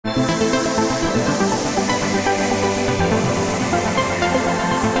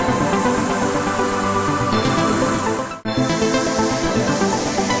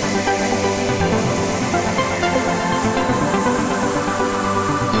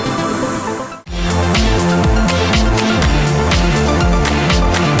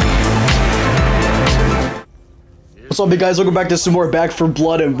What's up, you guys? Welcome back to some more Back 4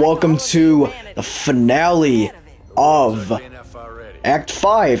 Blood, and welcome to the finale of Act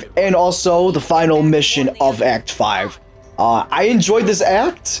 5, and also the final mission of Act 5. I enjoyed this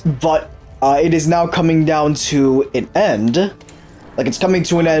act, but it is now coming down to an end. Like, it's coming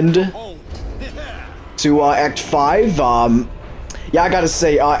to an end to Act 5. Yeah, I gotta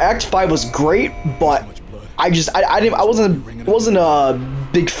say, Act 5 was great, but I wasn't a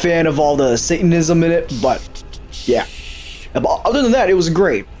big fan of all the Satanism in it, but yeah. But other than that, it was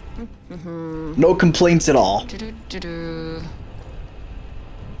great. No complaints at all.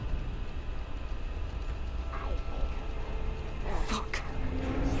 Fuck.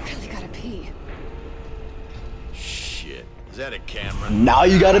 Really gotta pee. Shit. Is that a camera? Now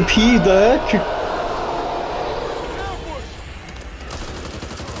you gotta pee, the heck?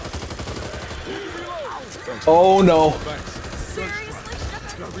 Oh no.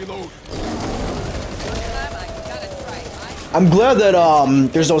 I'm glad that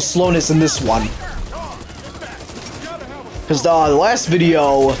there's no slowness in this one. Cause the last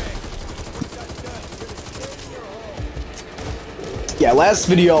video, yeah, last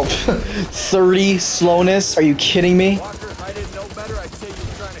video 30 slowness. Are you kidding me?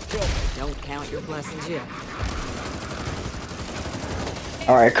 Don't count your blessings yet.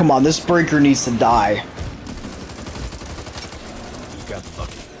 Alright, come on, this breaker needs to die. Got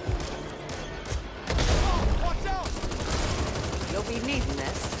lucky. You'll be needing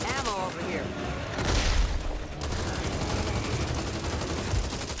this. Ammo over here.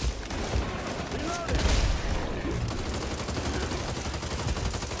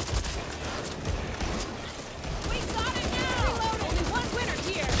 We got it now! Reload, only one winner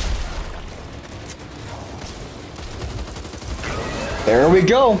here! There we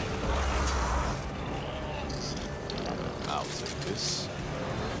go. I'll take this.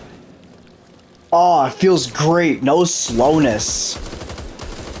 Oh, it feels great. No slowness.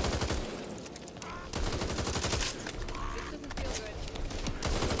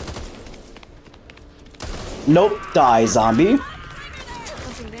 Nope, die, zombie.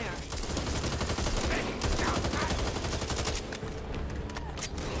 Something there.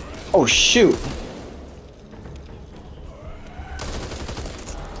 Oh, shoot.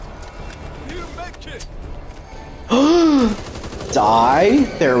 Need a med kit. Die.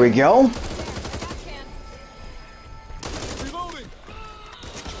 There we go. Reloading.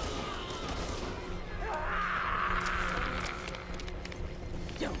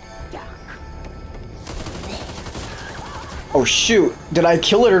 Oh, shoot. Did I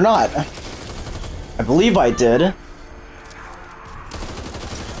kill it or not? I believe I did.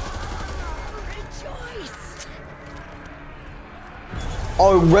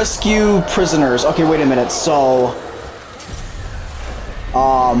 Oh, rescue prisoners. Okay, wait a minute. So,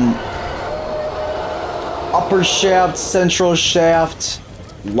 upper shaft, central shaft,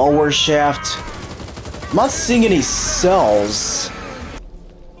 lower shaft. I'm not seeing any cells.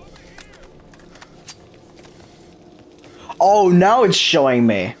 Oh, now it's showing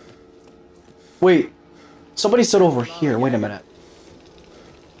me. Wait, somebody said over here. Wait a minute.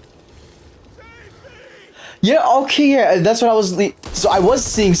 Yeah, okay, yeah, that's what I was. So I was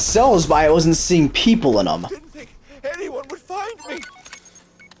seeing cells, but I wasn't seeing people in them. Didn't think anyone would find me.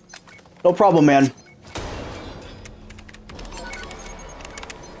 No problem, man.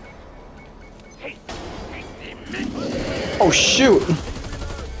 Oh, shoot.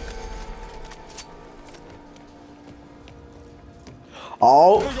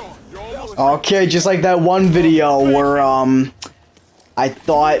 Oh. Okay, just like that one video where, I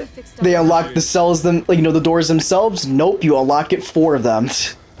thought they unlocked the cells, like, you know, the doors themselves. Nope, you unlock it for them.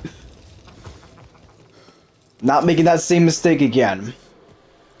 Not making that same mistake again.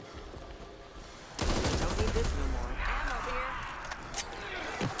 Don't need this no more. Ammo here.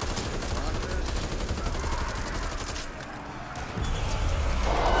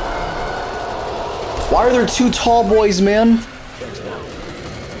 Why are there two tall boys, man?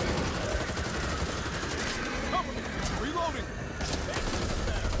 Reloading.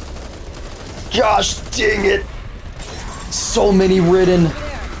 Gosh dang it! So many ridden.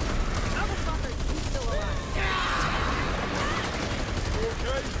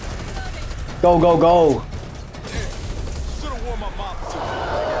 Go, go, go. Should've worn my mop suit.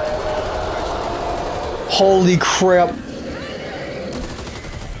 Holy crap. Hold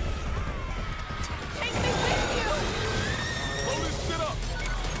this shit up.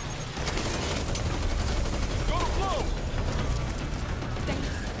 Go to blow.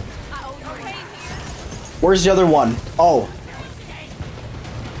 I owe you a hand here. Where's the other one? Oh.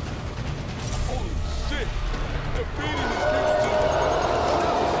 Holy shit. They're beating this dude.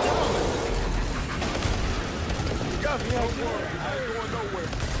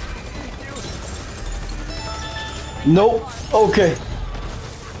 Nope. Okay.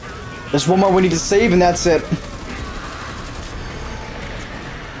 There's one more we need to save, and that's it.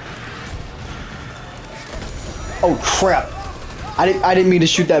 Oh crap! I didn't mean to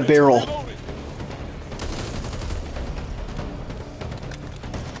shoot that barrel.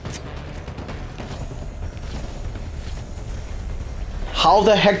 How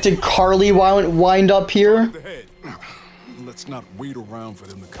the heck did Carly wind up here? The head. Let's not wait around for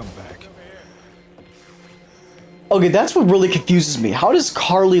them to come back. Okay, that's what really confuses me. How does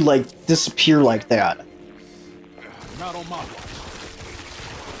Carly, like, disappear like that? Not on my watch.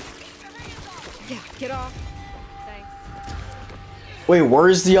 Yeah, get off. Thanks. Wait,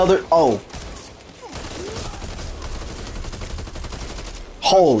 where's the other? Oh.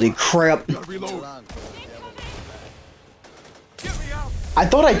 Holy crap. Gotta reload. I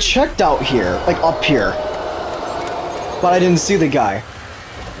thought I checked out here, like up here. But I didn't see the guy.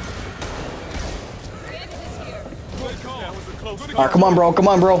 Alright, come on, bro. Come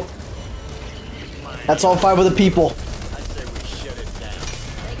on, bro. That's all 5 of the people. They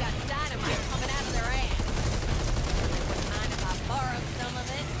got dynamite coming out of their ass. Mind if I borrow some of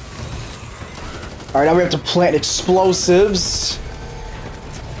it? Alright, now we have to plant explosives.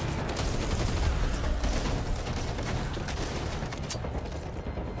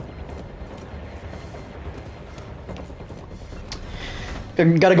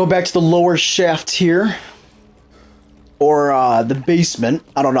 Gotta go back to the lower shaft here. Or, the basement.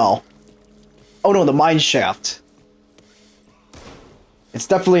 I don't know. Oh no, the mine shaft. It's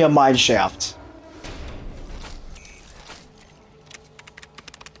definitely a mine shaft.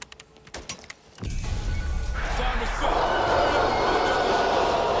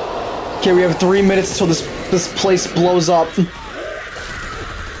 Okay, we have 3 minutes until this place blows up.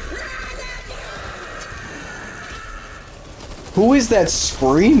 Who is that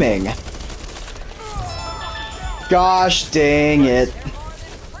screaming? Gosh dang it.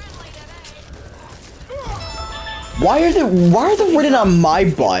 Why are they running on my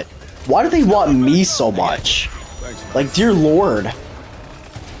butt? Why do they want me so much? Like, dear lord.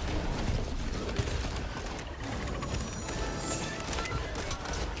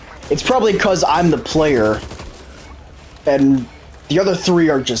 It's probably because I'm the player. And the other 3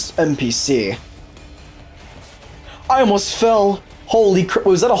 are just NPC. I almost fell. Holy crap.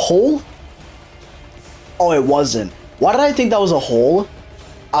 Was that a hole? Oh, it wasn't. Why did I think that was a hole?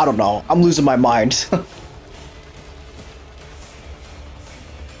 I don't know. I'm losing my mind.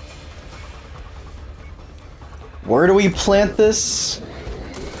 Where do we plant this?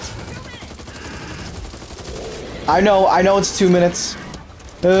 I know it's 2 minutes.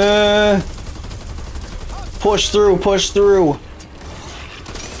 Push through, push through.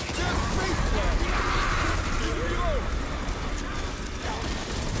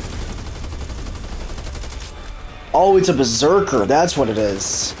 Oh, it's a berserker. That's what it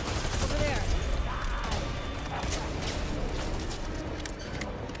is.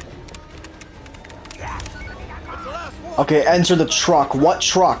 Okay, enter the truck. What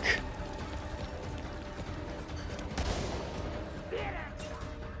truck?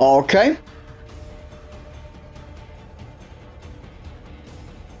 Okay.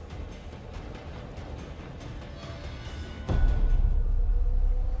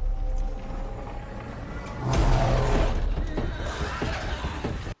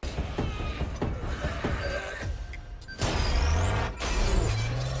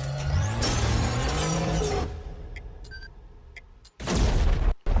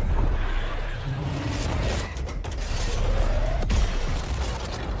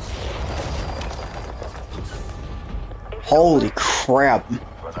 Holy crap.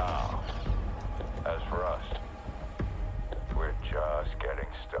 For now, as for us, we're just getting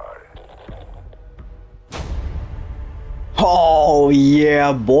started. Oh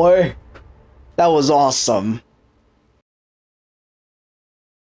yeah, boy. That was awesome.